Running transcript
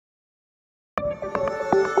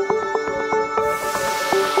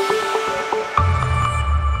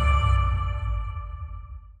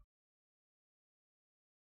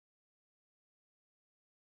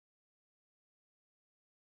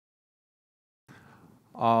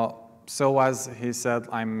So as he said,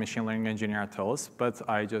 I'm a machine learning engineer at TELUS, but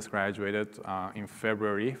I just graduated in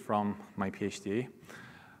February from my PhD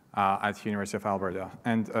at University of Alberta.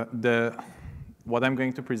 And what I'm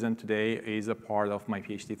going to present today is a part of my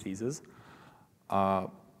PhD thesis.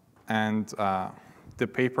 The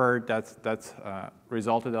paper that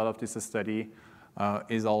resulted out of this study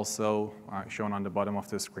is also shown on the bottom of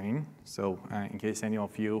the screen. So in case any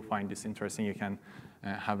of you find this interesting, you can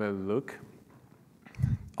have a look.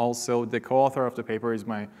 Also, the co-author of the paper is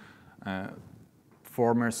my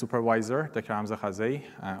former supervisor, Dr. Hamza Khazei,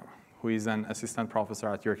 who is an assistant professor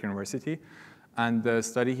at York University. And the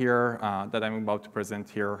study here that I'm about to present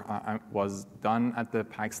here was done at the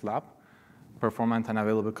PAX lab, Performant and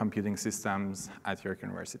Available Computing Systems at York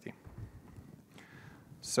University.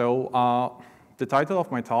 So the title of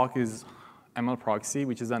my talk is MLProxy,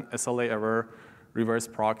 which is an SLA error reverse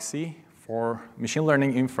proxy for machine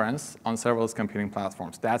learning inference on serverless computing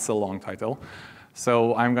platforms. That's a long title.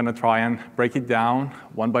 So I'm going to try and break it down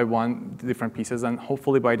one by one, the different pieces, and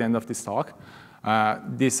hopefully by the end of this talk,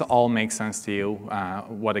 this all makes sense to you,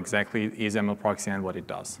 what exactly is MLProxy and what it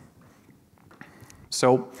does.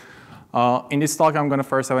 So in this talk, I'm going to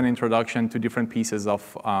first have an introduction to different pieces of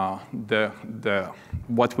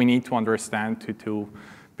what we need to understand to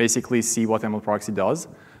basically see what MLProxy does.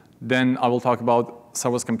 Then I will talk about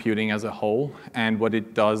serverless computing as a whole and what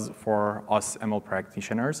it does for us ML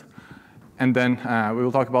practitioners. And then we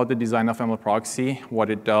will talk about the design of MLProxy, what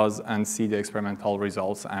it does, and see the experimental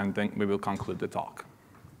results, and then we will conclude the talk.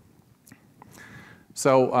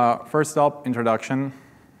 So first up, introduction.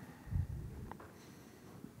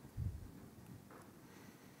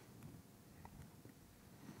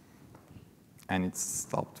 And it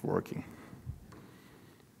stopped working.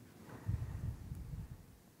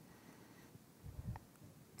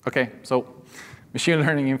 OK, so machine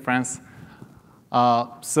learning inference.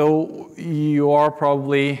 So you are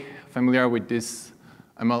probably familiar with this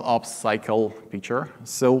MLOps cycle picture.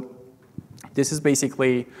 So this is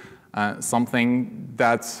basically something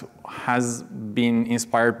that has been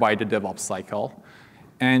inspired by the DevOps cycle.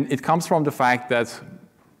 And it comes from the fact that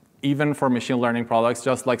even for machine learning products,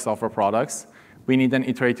 just like software products, we need an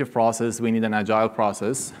iterative process. We need an agile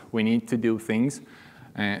process. We need to do things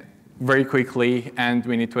very quickly, and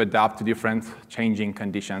we need to adapt to different changing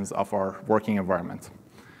conditions of our working environment.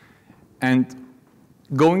 And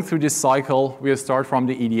going through this cycle, we start from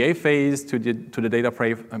the EDA phase to the data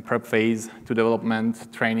prep phase, to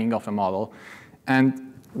development, training of a model.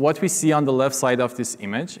 And what we see on the left side of this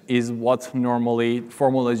image is what normally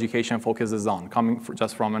formal education focuses on, coming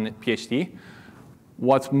just from a PhD.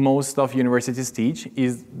 What most of universities teach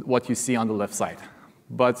is what you see on the left side.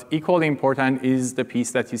 But equally important is the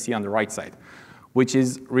piece that you see on the right side, which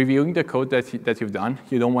is reviewing the code that you've done.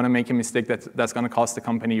 You don't want to make a mistake that's going to cost the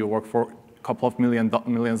company you work for a couple of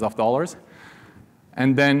millions of dollars.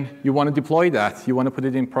 And then you want to deploy that. You want to put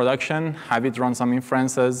it in production, have it run some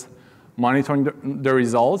inferences, monitoring the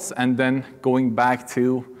results, and then going back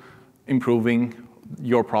to improving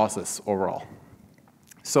your process overall.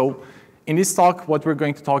 So in this talk, what we're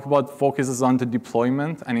going to talk about focuses on the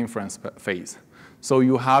deployment and inference phase. So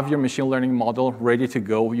you have your machine learning model ready to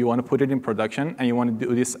go. You want to put it in production, and you want to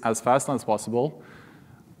do this as fast as possible,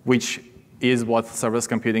 which is what serverless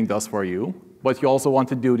computing does for you. But you also want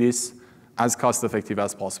to do this as cost-effective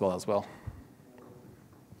as possible as well.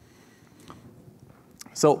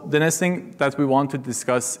 So the next thing that we want to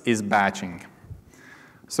discuss is batching.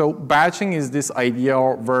 So batching is this idea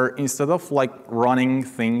where instead of like running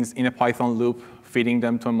things in a Python loop, feeding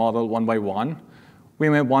them to a model one by one, we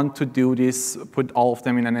may want to do this, put all of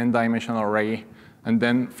them in an n-dimensional array, and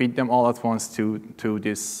then feed them all at once to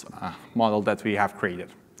this model that we have created.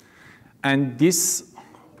 And this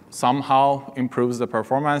somehow improves the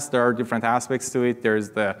performance. There are different aspects to it. There's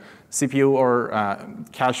the CPU or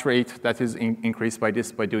cache rate that is increased by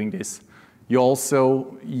doing this. You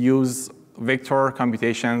also use vector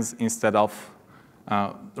computations instead of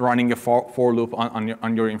running a for loop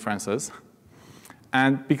on your inferences.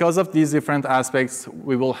 And because of these different aspects,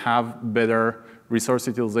 we will have better resource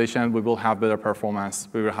utilization. We will have better performance.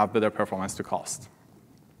 We will have better performance to cost.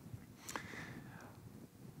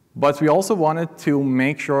 But we also wanted to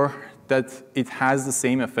make sure that it has the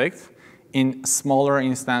same effect in smaller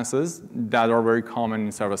instances that are very common in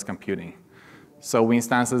serverless computing. So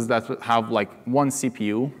instances that have like one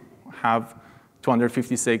CPU, have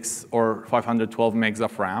 256 or 512 megs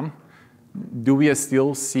of RAM. Do we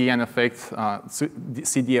still see an effect,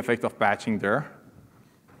 see the effect of batching there?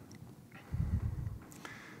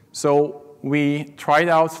 So we tried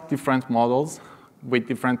out different models with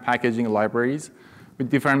different packaging libraries. with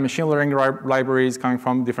different machine learning libraries coming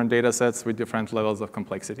from different data sets with different levels of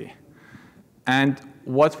complexity. And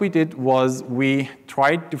what we did was we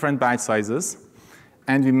tried different batch sizes,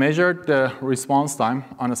 and we measured the response time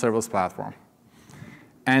on a serverless platform.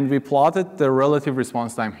 And we plotted the relative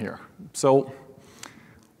response time here. So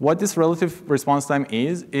what this relative response time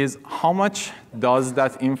is how much does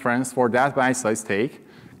that inference for that batch size take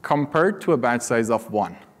compared to a batch size of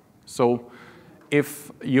 1. So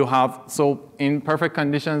if you have, so in perfect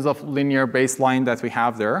conditions of linear baseline that we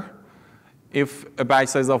have there, if a batch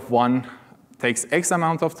size of 1 takes X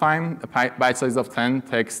amount of time, a batch size of 10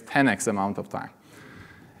 takes 10X amount of time.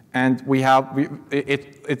 And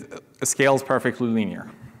it scales perfectly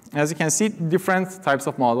linear. As you can see, different types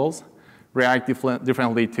of models react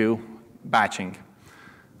differently to batching.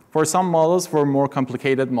 For some models, for more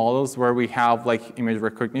complicated models where we have like image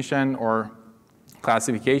recognition or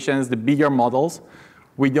classifications, the bigger models,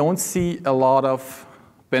 we don't see a lot of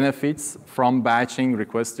benefits from batching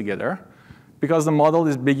requests together because the model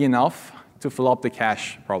is big enough to fill up the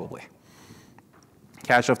cache, probably.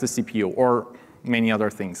 Cache of the CPU or many other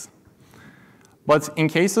things. But in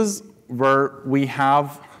cases where we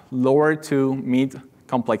have lower to mid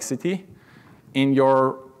complexity in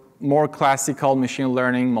your more classical machine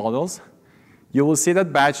learning models, you will see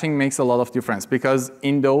that batching makes a lot of difference because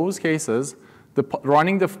in those cases,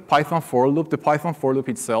 running the Python for loop, the Python for loop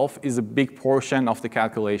itself is a big portion of the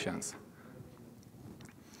calculations.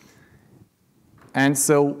 And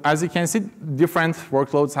so as you can see, different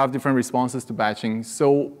workloads have different responses to batching.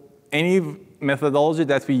 So any methodology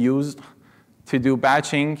that we use to do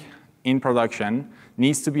batching in production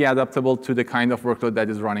needs to be adaptable to the kind of workload that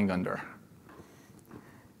is running under.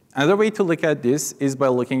 Another way to look at this is by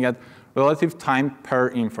looking at relative time per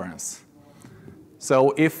inference.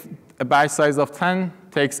 So if a batch size of 10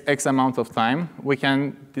 takes X amount of time, we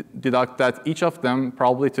can deduct that each of them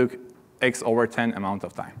probably took X over 10 amount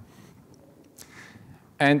of time.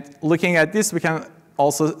 And looking at this, we can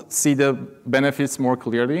also see the benefits more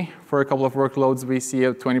clearly. For a couple of workloads, we see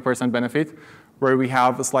a 20% benefit where we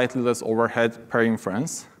have a slightly less overhead per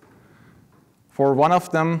inference. For one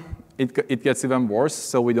of them, it gets even worse,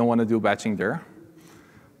 so we don't want to do batching there.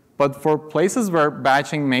 But for places where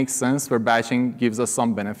batching makes sense, where batching gives us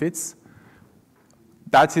some benefits,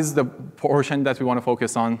 that is the portion that we want to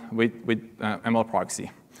focus on with MLProxy.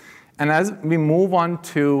 And as we move on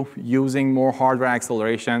to using more hardware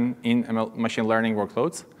acceleration in machine learning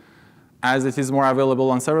workloads, as it is more available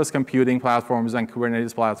on serverless computing platforms and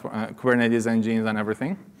Kubernetes engines and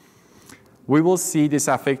everything, we will see this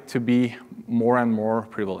effect to be more and more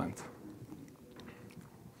prevalent.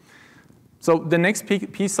 So the next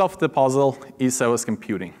piece of the puzzle is serverless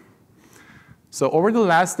computing. So over the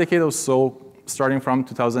last decade or so, starting from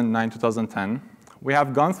 2009, 2010, we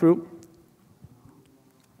have gone through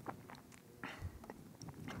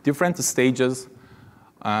different stages,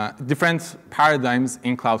 different paradigms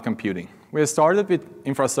in cloud computing. We started with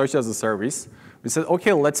infrastructure as a service. We said,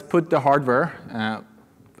 OK, let's put the hardware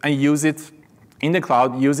and use it in the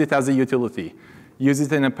cloud, use it as a utility, use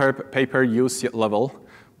it in a pay-per-use level.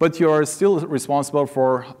 But you're still responsible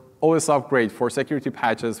for OS upgrade, for security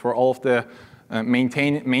patches, for all of the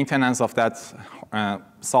maintenance of that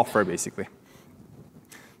software, basically.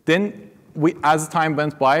 Then, as time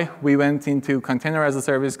went by, we went into container as a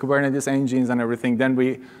service, Kubernetes engines, and everything. Then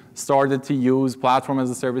we started to use platform as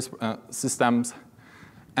a service systems.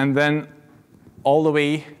 And then all the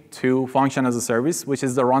way to function as a service, which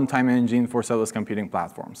is the runtime engine for serverless computing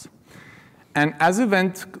platforms. And as we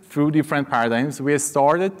went through different paradigms, we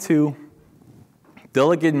started to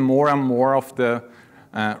delegate more and more of the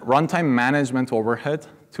runtime management overhead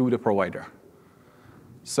to the provider.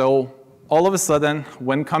 So all of a sudden,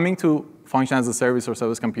 when coming to function as a service or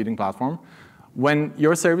service computing platform, when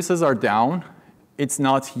your services are down, it's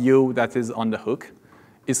not you that is on the hook,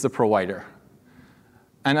 it's the provider.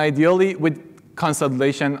 And ideally, with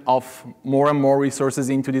consolidation of more and more resources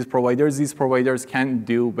into these providers can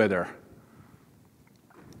do better.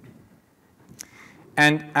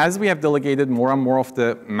 And as we have delegated more and more of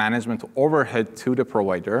the management overhead to the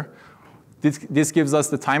provider, this gives us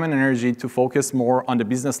the time and energy to focus more on the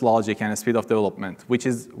business logic and speed of development, which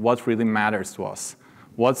is what really matters to us.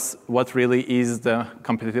 What really is the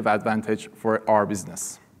competitive advantage for our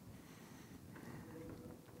business.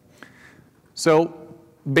 So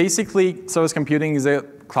basically, serverless computing is a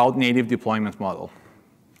cloud-native deployment model.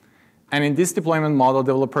 And in this deployment model,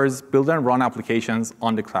 developers build and run applications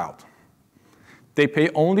on the cloud. They pay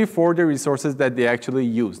only for the resources that they actually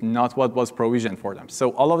use, not what was provisioned for them.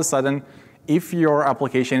 So all of a sudden, if your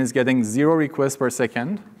application is getting 0 requests per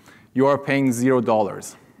second, you are paying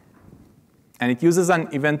 $0. And it uses an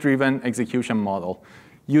event-driven execution model.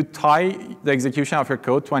 You tie the execution of your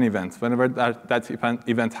code to an event. Whenever that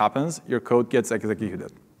event happens, your code gets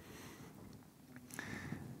executed.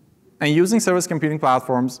 And using serverless computing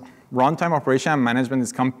platforms, runtime operation and management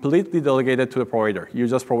is completely delegated to the provider. You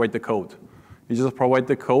just provide the code. You just provide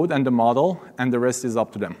the code and the model, and the rest is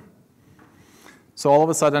up to them. So all of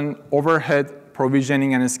a sudden, overhead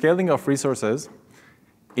provisioning and scaling of resources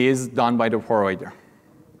is done by the provider.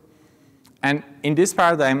 And in this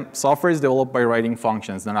paradigm, software is developed by writing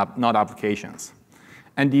functions, not applications.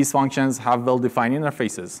 And these functions have well-defined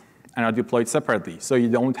interfaces and are deployed separately, so you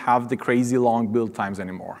don't have the crazy long build times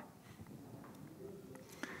anymore.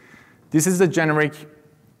 This is the generic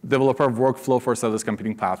developer workflow for serverless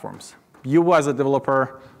computing platforms. You, as a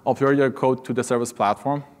developer, upload your code to the serverless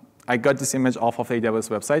platform. I got this image off of AWS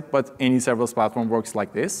website, but any serverless platform works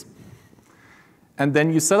like this. And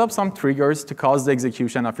then you set up some triggers to cause the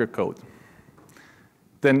execution of your code.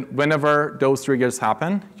 Then whenever those triggers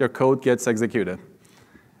happen, your code gets executed.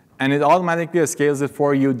 And it automatically scales it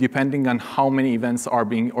for you depending on how many events are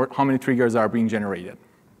being, or how many triggers are being generated.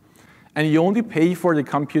 And you only pay for the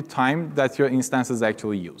compute time that your instances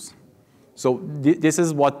actually use. So this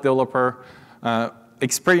is what developer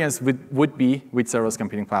experience would be with serverless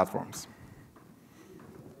computing platforms.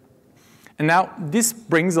 And now this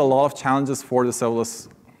brings a lot of challenges for the serverless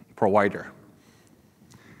provider.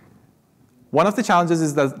 One of the challenges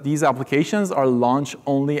is that these applications are launched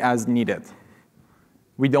only as needed.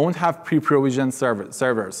 We don't have pre-provisioned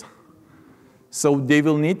servers. So they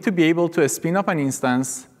will need to be able to spin up an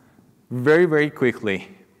instance very, very quickly.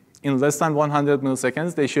 In less than 100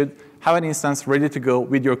 milliseconds, they should have an instance ready to go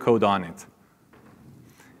with your code on it.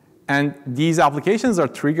 And these applications are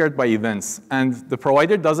triggered by events. And the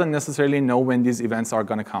provider doesn't necessarily know when these events are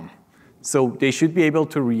going to come. So they should be able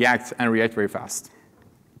to react and react very fast.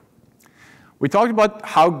 We talked about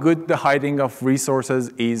how good the hiding of resources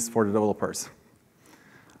is for the developers.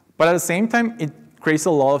 But at the same time, it creates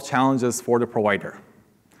a lot of challenges for the provider.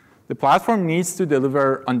 The platform needs to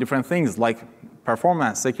deliver on different things like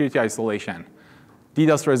performance, security isolation,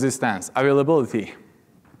 DDoS resistance, availability.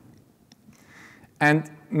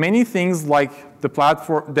 And many things like the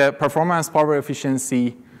performance, power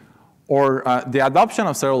efficiency, or the adoption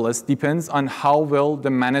of serverless depends on how well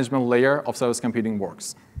the management layer of serverless computing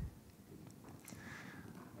works.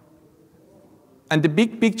 And the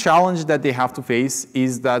big challenge that they have to face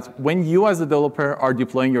is that when you as a developer are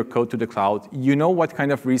deploying your code to the cloud, you know what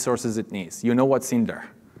kind of resources it needs. You know what's in there.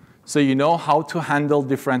 So you know how to handle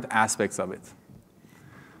different aspects of it.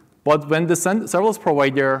 But when the serverless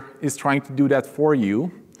provider is trying to do that for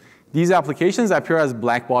you, these applications appear as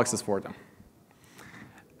black boxes for them.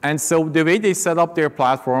 And so the way they set up their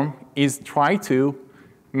platform is try to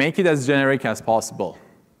make it as generic as possible.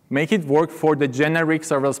 Make it work for the generic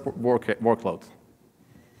serverless workload.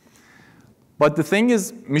 But the thing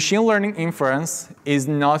is, machine learning inference is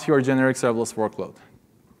not your generic serverless workload.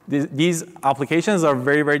 These applications are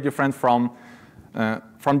very, very different from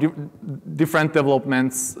different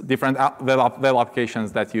developments, different web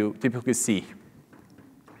applications that you typically see.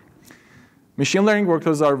 Machine learning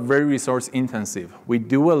workloads are very resource intensive. We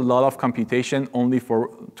do a lot of computation only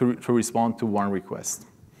to respond to one request.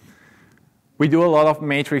 We do a lot of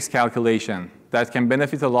matrix calculation that can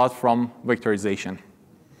benefit a lot from vectorization.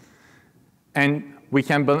 And we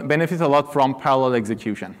can benefit a lot from parallel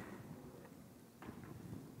execution.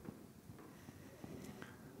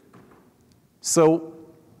 So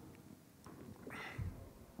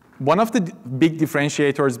one of the big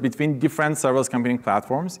differentiators between different serverless computing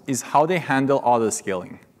platforms is how they handle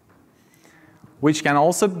auto-scaling, which can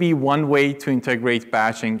also be one way to integrate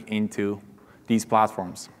batching into these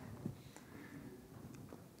platforms.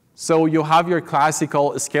 So you have your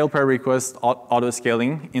classical scale per request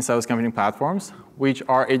auto-scaling in serverless computing platforms, which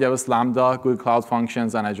are AWS Lambda, Google Cloud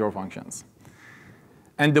Functions, and Azure Functions.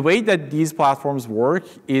 And the way that these platforms work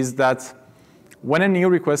is that when a new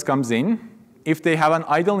request comes in, if they have an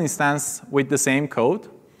idle instance with the same code,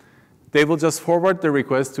 they will just forward the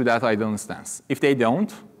request to that idle instance. If they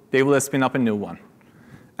don't, they will spin up a new one.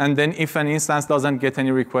 And then if an instance doesn't get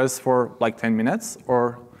any requests for like 10 minutes,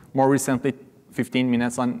 or more recently, 15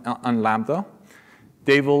 minutes on Lambda,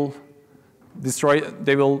 they will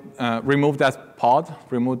remove that pod,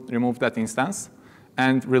 remove that instance,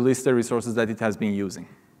 and release the resources that it has been using.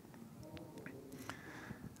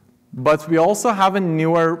 But we also have a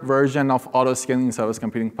newer version of auto-scaling serverless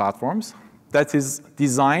computing platforms that is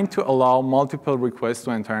designed to allow multiple requests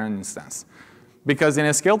to enter an instance. Because in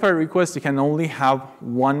a scale per request, you can only have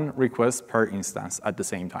one request per instance at the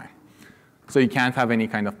same time. So you can't have any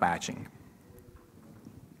kind of batching.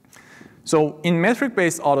 So in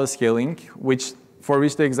metric-based auto-scaling, for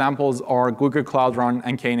which the examples are Google Cloud Run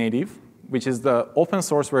and Knative, which is the open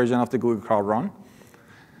source version of the Google Cloud Run,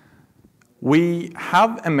 we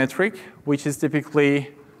have a metric, which is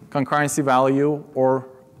typically concurrency value or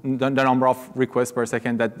the number of requests per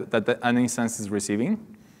second that an instance is receiving.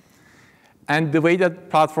 And the way that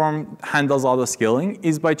platform handles auto-scaling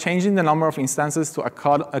is by changing the number of instances to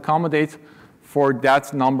accommodate for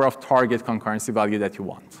that number of target concurrency value that you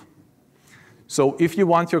want. So if you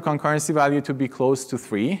want your concurrency value to be close to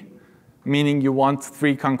 3, meaning you want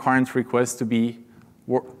 3 concurrent requests to be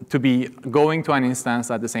going to an instance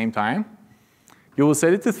at the same time, you will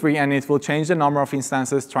set it to 3, and it will change the number of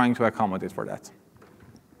instances trying to accommodate for that.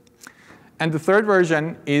 And the third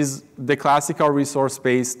version is the classical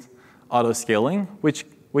resource-based auto-scaling, which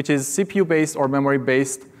is CPU-based or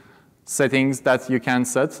memory-based settings that you can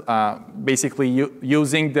set, basically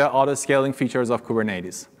using the auto-scaling features of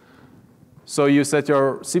Kubernetes. So you set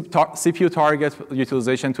your CPU target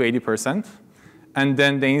utilization to 80%, and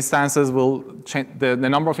then the instances will change, the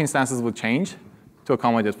number of instances will change to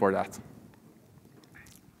accommodate for that.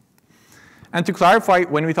 And to clarify,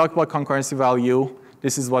 when we talk about concurrency value,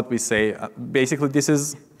 this is what we say. Basically,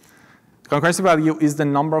 concurrency value is the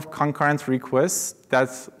number of concurrent requests that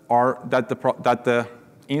the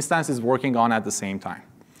instance is working on at the same time.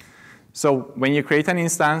 So when you create an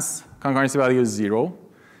instance, concurrency value is 0.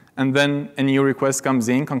 And then a new request comes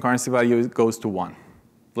in, concurrency value goes to 1.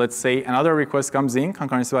 Let's say another request comes in,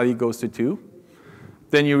 concurrency value goes to 2.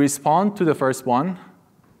 Then you respond to the first one,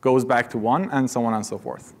 goes back to 1, and so on and so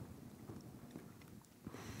forth.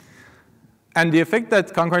 And the effect that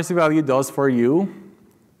concurrency value does for you,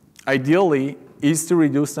 ideally, is to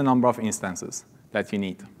reduce the number of instances that you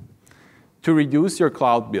need, to reduce your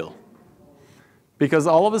cloud bill. Because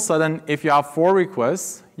all of a sudden, if you have 4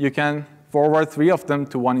 requests, you can forward 3 of them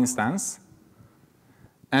to 1 instance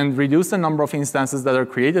and reduce the number of instances that are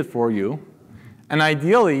created for you. And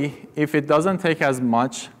ideally, if it doesn't take as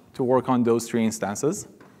much to work on those 3 instances,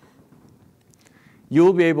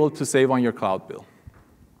 you'll be able to save on your cloud bill.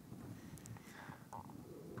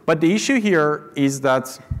 But the issue here is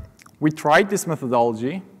that we tried this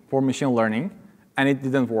methodology for machine learning, and it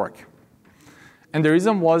didn't work. And the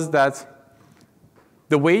reason was that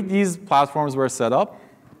the way these platforms were set up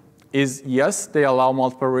is, yes, they allow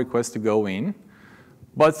multiple requests to go in,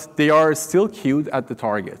 but they are still queued at the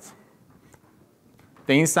target.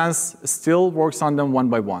 The instance still works on them one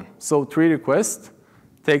by one. So 3 requests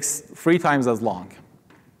takes 3 times as long.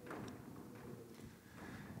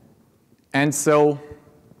 And so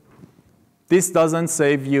this doesn't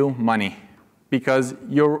save you money because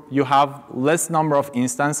you have less number of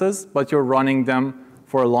instances, but you're running them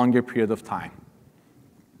for a longer period of time.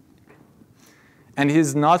 And it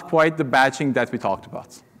is not quite the batching that we talked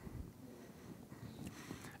about.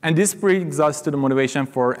 And this brings us to the motivation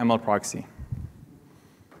for MLProxy.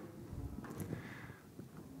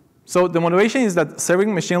 So the motivation is that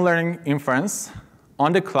serving machine learning inference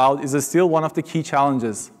on the cloud is still one of the key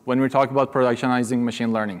challenges when we talk about productionizing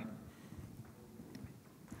machine learning.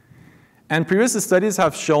 And previous studies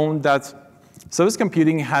have shown that service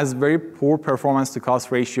computing has very poor performance to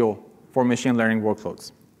cost ratio for machine learning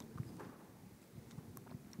workloads.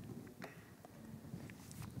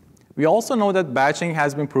 We also know that batching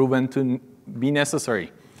has been proven to be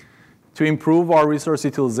necessary to improve our resource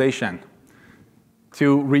utilization,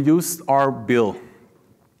 to reduce our bill.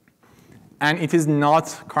 And it is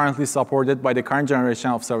not currently supported by the current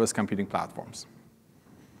generation of service computing platforms.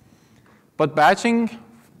 But batching,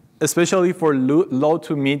 especially for low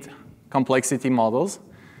to mid complexity models,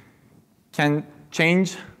 can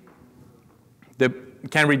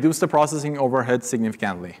reduce the processing overhead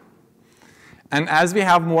significantly. And as we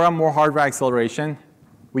have more and more hardware acceleration,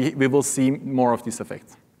 we will see more of this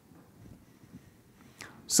effect.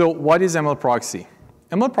 So what is MLProxy?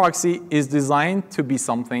 MLProxy is designed to be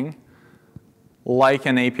something like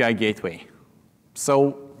an API gateway.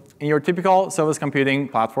 So in your typical service computing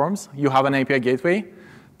platforms, you have an API gateway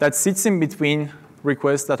that sits in between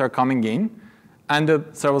requests that are coming in and the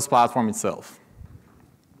service platform itself.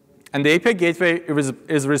 And the API gateway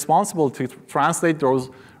is responsible to translate those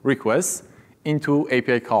requests into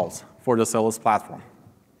API calls for the service platform.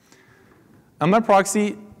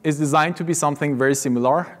 MLProxy is designed to be something very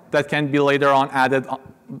similar that can be later on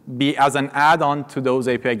be as an add-on to those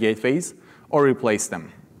API gateways or replace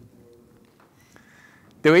them.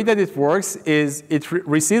 The way that it works is it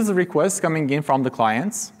receives the requests coming in from the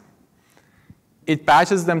clients. It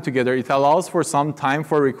batches them together. It allows for some time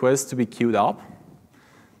for requests to be queued up,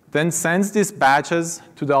 then sends these batches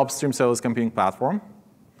to the upstream service computing platform,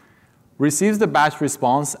 receives the batch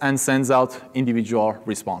response and sends out individual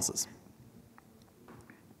responses.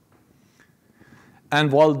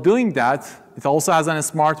 And while doing that, it also has a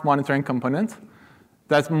smart monitoring component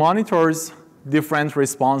that monitors different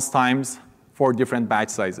response times for different batch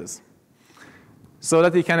sizes, so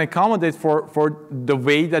that it can accommodate for the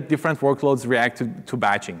way that different workloads react to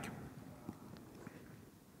batching.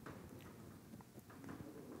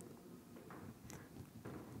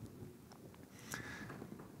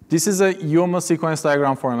 This is a UML sequence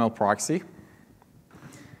diagram for MLProxy.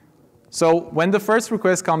 So when the first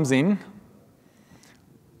request comes in,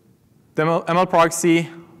 the MLProxy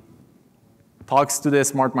talks to the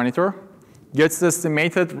smart monitor, gets the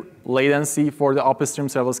estimated latency for the upstream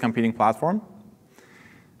serverless computing platform,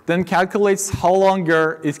 then calculates how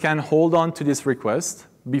longer it can hold on to this request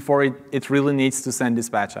before it really needs to send this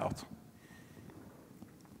batch out.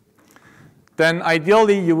 Then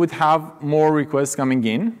ideally, you would have more requests coming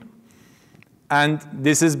in. And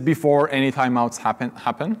this is before any timeouts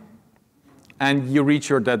happen. And you reach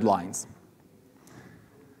your deadlines.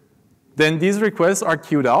 Then these requests are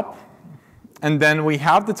queued up. And then we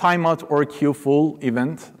have the timeout or queue full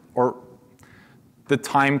event, or the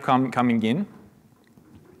time coming in.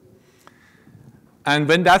 And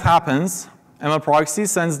when that happens, MLProxy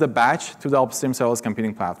sends the batch to the upstream serverless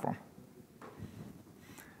computing platform.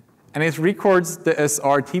 And it records the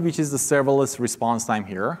SRT, which is the serverless response time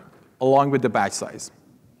here, along with the batch size,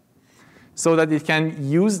 so that it can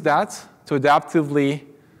use that to adaptively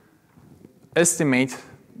estimate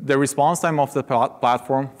the response time of the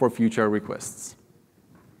platform for future requests.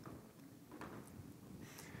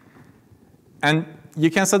 And you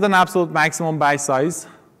can set an absolute maximum batch size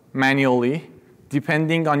manually,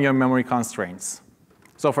 depending on your memory constraints.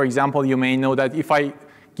 So for example, you may know that if I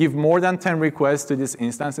give more than 10 requests to this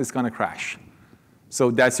instance, it's going to crash. So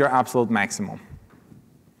that's your absolute maximum.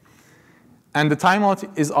 And the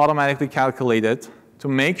timeout is automatically calculated to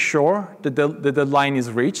make sure that the deadline is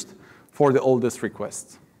reached for the oldest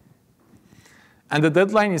request. And the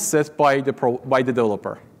deadline is set by the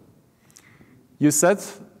developer. You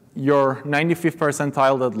set your 95th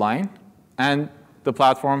percentile deadline, and the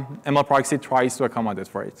platform, MLProxy, tries to accommodate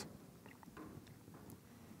for it.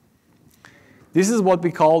 This is what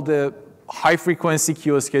we call the high-frequency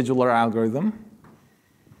queue scheduler algorithm.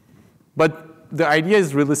 But the idea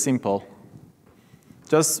is really simple.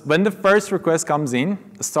 Just when the first request comes in,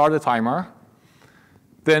 start a timer.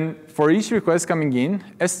 Then for each request coming in,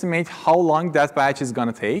 estimate how long that batch is going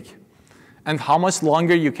to take and how much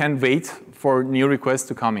longer you can wait for new requests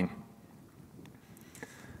to come in.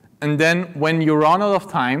 And then when you run out of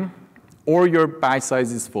time or your batch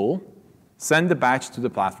size is full, send the batch to the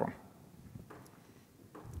platform.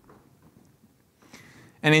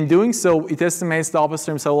 And in doing so, it estimates the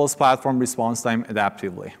upstream serverless platform response time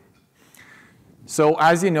adaptively. So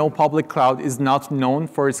as you know, public cloud is not known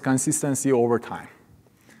for its consistency over time.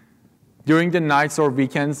 During the nights or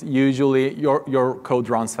weekends, usually your code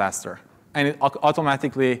runs faster, and it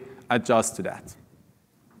automatically adjusts to that.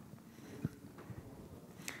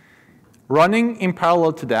 Running in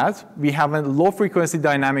parallel to that, we have a low-frequency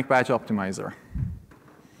dynamic batch optimizer,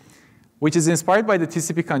 which is inspired by the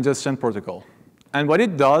TCP congestion protocol. And what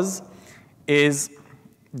it does is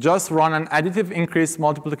just run an additive increase,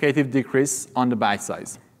 multiplicative decrease on the batch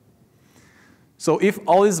size. So if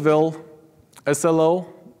all is well,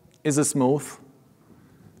 SLO is smooth,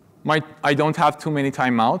 I don't have too many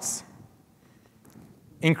timeouts,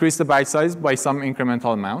 increase the batch size by some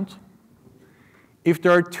incremental amount. If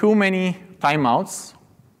there are too many timeouts,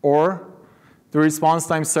 or the response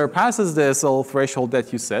time surpasses the SLO threshold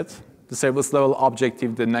that you set, the service level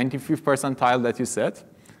objective, the 95th percentile that you set,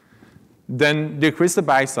 then decrease the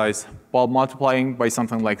batch size while multiplying by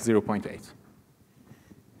something like 0.8.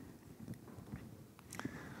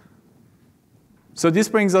 So this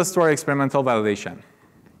brings us to our experimental validation.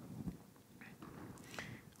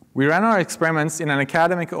 We ran our experiments in an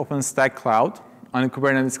academic OpenStack cloud on a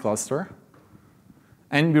Kubernetes cluster.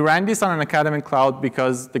 And we ran this on an academic cloud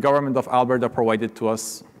because the government of Alberta provided to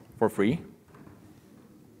us for free.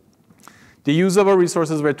 The usable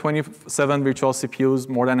resources were 27 virtual CPUs,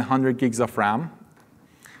 more than 100 gigs of RAM.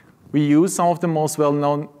 We used some of the most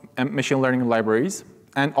well-known machine learning libraries.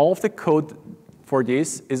 And all of the code for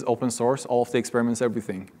this is open source, all of the experiments,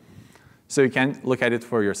 everything. So you can look at it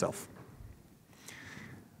for yourself.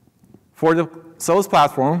 For the serverless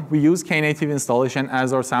platform, we use Knative installation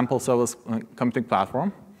as our sample serverless computing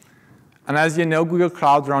platform. And as you know, Google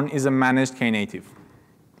Cloud Run is a managed Knative.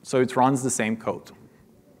 So it runs the same code.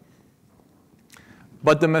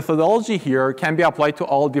 But the methodology here can be applied to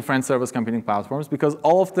all different serverless computing platforms because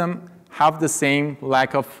all of them have the same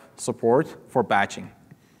lack of support for batching.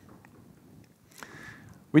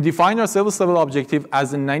 We defined our service level objective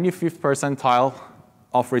as the 95th percentile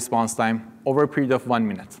of response time over a period of 1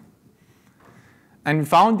 minute. And we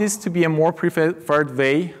found this to be a more preferred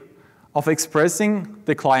way of expressing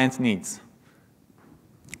the client needs,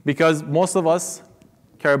 because most of us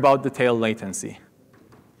care about the tail latency.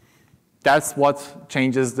 That's what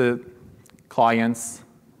changes the client's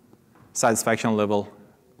satisfaction level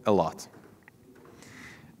a lot.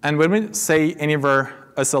 And when we say anywhere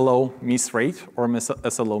SLO miss rate or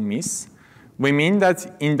SLO miss, we mean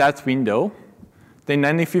that in that window, the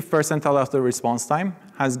 95th percentile of the response time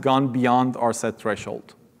has gone beyond our set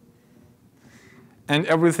threshold. And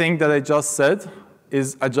everything that I just said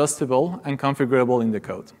is adjustable and configurable in the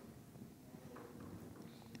code.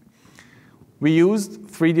 We used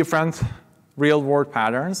 3 different real-world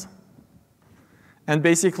patterns. And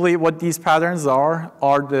basically, what these patterns are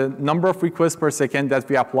the number of requests per second that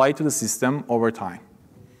we apply to the system over time.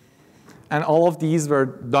 And all of these were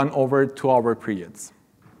done over 2-hour periods.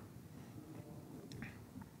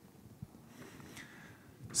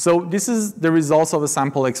 So this is the results of a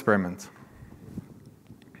sample experiment.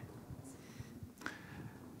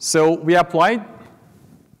 So we applied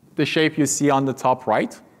the shape you see on the top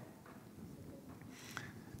right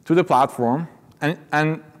to the platform.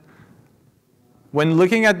 And when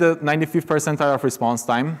looking at the 95th percentile of response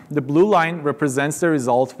time, the blue line represents the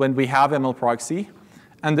result when we have MLProxy,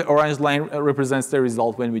 and the orange line represents the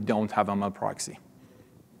result when we don't have MLProxy.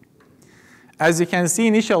 As you can see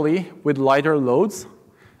initially, with lighter loads,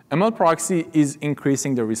 MLProxy is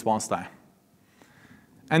increasing the response time.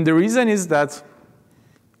 And the reason is that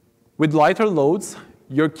with lighter loads,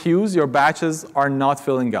 your queues, your batches are not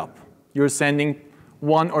filling up. You're sending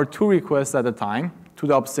 1 or 2 requests at a time to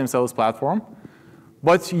the upstream service platform,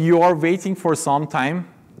 but you are waiting for some time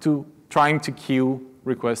to trying to queue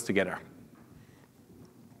requests together.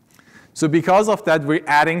 So because of that, we're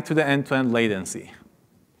adding to the end-to-end latency.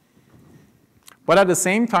 But at the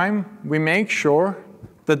same time, we make sure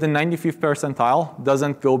that the 95th percentile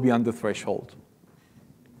doesn't go beyond the threshold.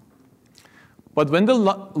 But when the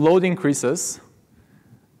load increases,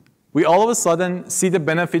 we all of a sudden see the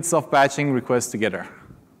benefits of batching requests together.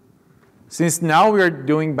 Since now we are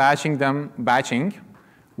doing batching,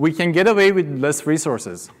 we can get away with less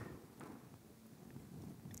resources.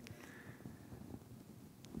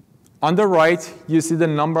 On the right, you see the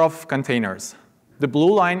number of containers. The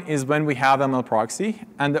blue line is when we have MLProxy,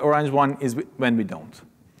 and the orange one is when we don't.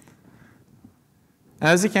 And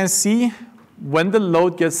as you can see, when the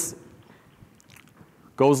load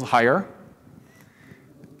goes higher,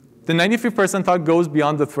 the 95th percentile goes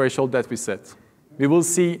beyond the threshold that we set. We will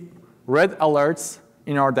see red alerts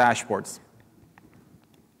in our dashboards.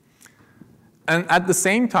 And at the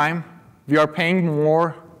same time, we are paying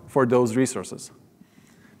more for those resources.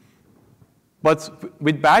 But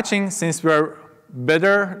with batching, since we're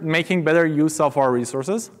making better use of our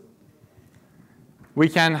resources, we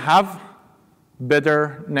can have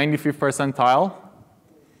better 95th percentile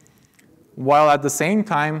while at the same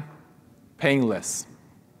time paying less.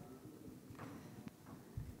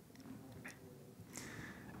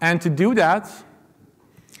 And to do that,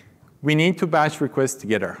 we need to batch requests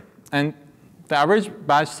together. And the average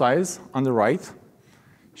batch size on the right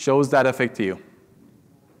shows that effect to you.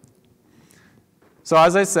 So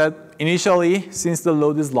as I said, initially, since the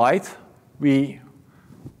load is light, we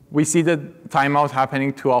see the timeout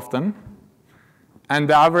happening too often. And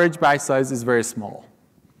the average batch size is very small.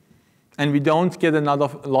 And we don't get a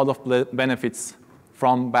lot of benefits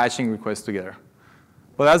from batching requests together.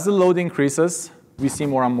 But as the load increases, we see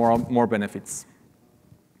more and more benefits.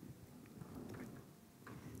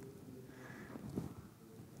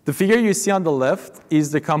 The figure you see on the left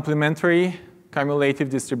is the complementary cumulative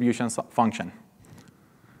distribution function.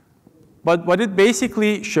 But what it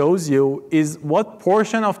basically shows you is what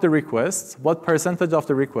portion of the requests, what percentage of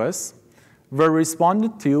the requests were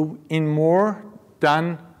responded to in more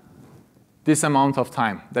than this amount of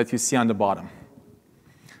time that you see on the bottom.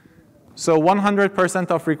 So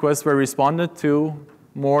 100% of requests were responded to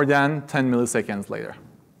more than 10 milliseconds later.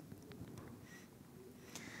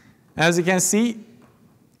 As you can see,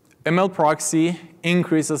 MLProxy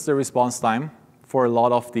increases the response time for a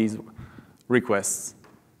lot of these requests.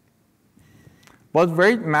 But where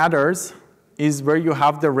it matters is where you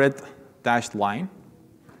have the red dashed line,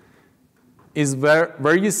 is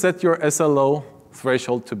where you set your SLO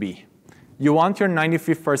threshold to be. You want your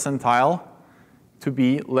 95th percentile to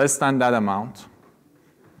be less than that amount.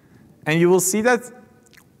 And you will see that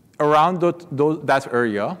around that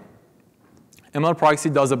area,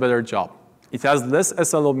 MLProxy does a better job. It has less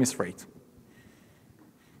SLO miss rate.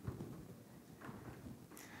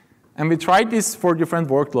 And we tried this for different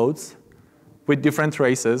workloads with different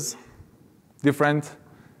traces, different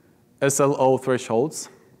SLO thresholds.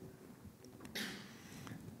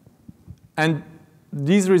 And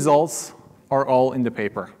these results are all in the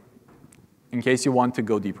paper, in case you want to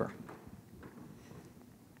go deeper.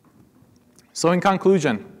 So in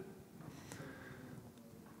conclusion,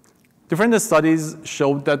 different studies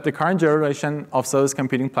showed that the current generation of serverless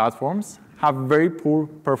computing platforms have very poor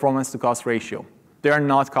performance to cost ratio. They are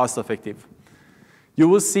not cost effective. You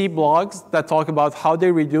will see blogs that talk about how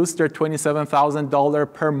they reduced their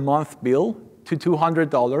 $27,000 per month bill to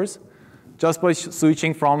 $200 just by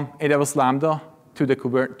switching from AWS Lambda to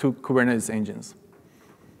Kubernetes engines.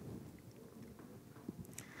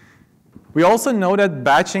 We also know that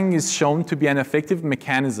batching is shown to be an effective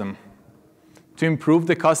mechanism to improve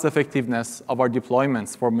the cost effectiveness of our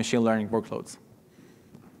deployments for machine learning workloads.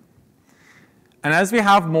 And as we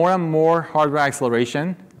have more and more hardware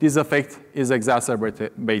acceleration, this effect is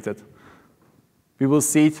exacerbated. We will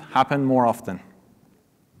see it happen more often.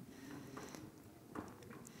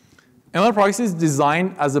 MLProxy is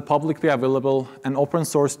designed as a publicly available and open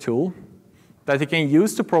source tool that you can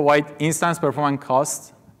use to provide instance performance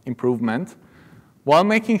cost improvement while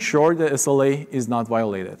making sure the SLA is not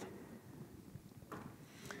violated.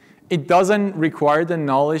 It doesn't require the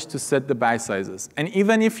knowledge to set the batch sizes. And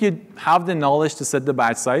even if you have the knowledge to set the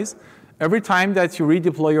batch size, every time that you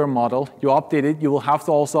redeploy your model, you update it, you will have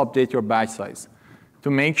to also update your batch size to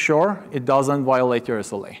make sure it doesn't violate your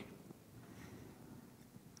SLA.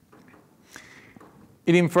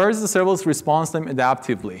 It infers the serverless response time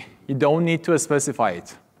adaptively. You don't need to specify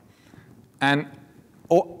it. And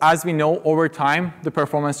as we know, over time, the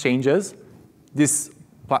performance changes. This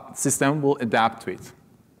system will adapt to it.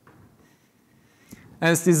 And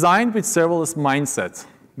it's designed with serverless mindset,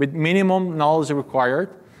 with minimum knowledge required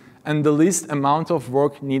and the least amount of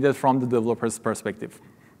work needed from the developer's perspective.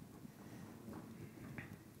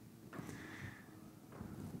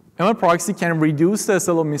 MLProxy can reduce the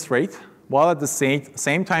SLO miss rate while at the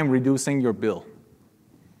same time reducing your bill.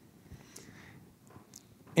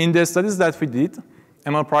 In the studies that we did,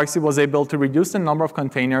 MLProxy was able to reduce the number of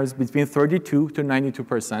containers between 32 to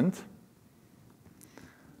 92%,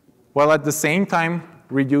 while at the same time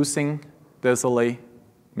reducing the SLA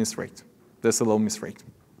miss rate, the SLO miss rate.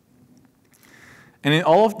 And in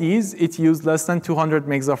all of these, it used less than 200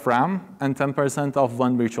 megs of RAM and 10% of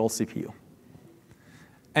one virtual CPU.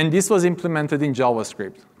 And this was implemented in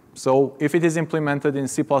JavaScript. So if it is implemented in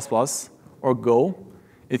C++ or Go,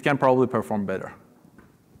 it can probably perform better.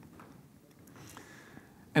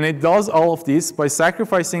 And it does all of this by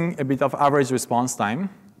sacrificing a bit of average response time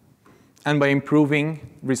and by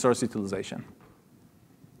improving resource utilization.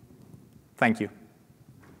 Thank you.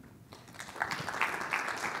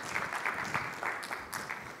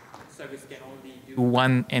 Service can only do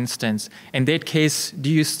one instance. In that case, do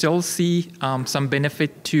you still see some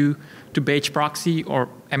benefit to batch proxy or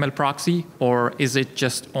MLProxy, or is it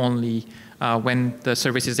just only when the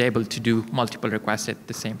service is able to do multiple requests at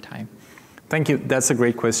the same time? Thank you. That's a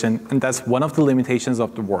great question, and that's one of the limitations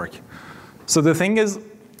of the work. So the thing is,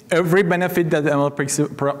 every benefit that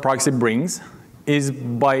MLProxy brings is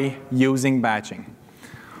by using batching.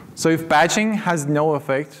 So if batching has no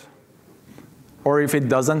effect, or if it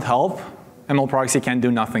doesn't help, MLProxy can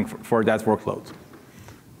do nothing for that workload.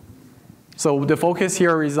 So the focus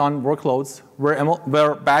here is on workloads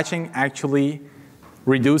where batching actually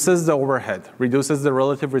reduces the overhead, reduces the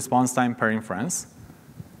relative response time per inference,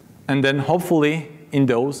 and then hopefully in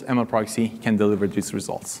those, MLProxy can deliver these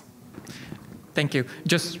results. Thank you.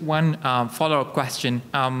 Just one follow-up question.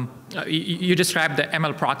 You described the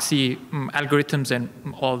MLProxy algorithms and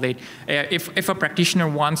all that. If a practitioner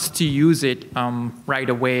wants to use it right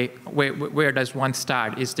away, where does one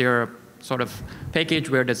start? Is there a sort of package?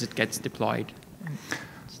 Where does it get deployed?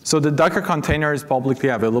 So the Docker container is publicly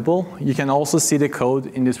available. You can also see the code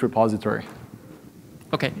in this repository.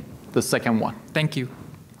 OK. The second one. Thank you.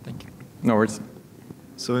 Thank you. No worries.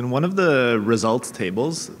 So in one of the results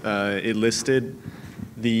tables, it listed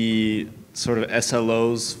the sort of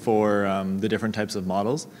SLOs for the different types of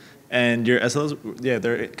models. And your SLOs, yeah,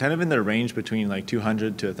 they're kind of in the range between like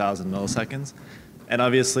 200 to 1,000 milliseconds. And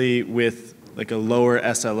obviously with like a lower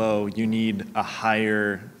SLO, you need a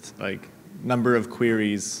higher like number of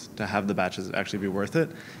queries to have the batches actually be worth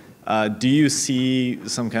it. Do you see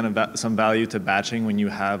some kind of some value to batching when you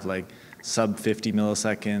have like sub 50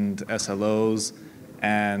 millisecond SLOs?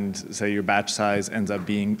 And say your batch size ends up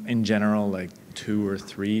being, in general, like 2 or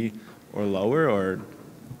 3 or lower, or?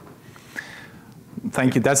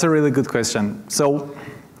 Thank you. That's a really good question. So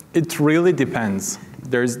it really depends.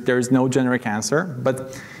 There's no generic answer.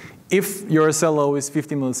 But if your SLO is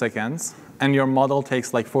 50 milliseconds and your model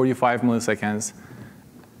takes like 45 milliseconds,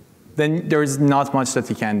 then there's not much that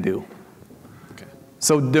you can do. Okay.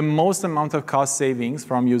 So the most amount of cost savings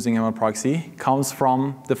from using MLProxy comes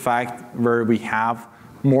from the fact where we have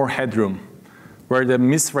more headroom, where the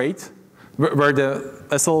miss rate, where the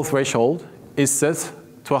SLO threshold is set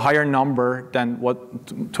to a higher number than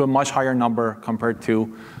to a much higher number compared to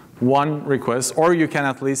one request, or you can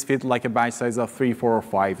at least fit like a batch size of 3, 4, or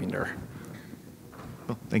 5 in there.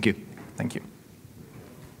 Well, thank you. Thank you.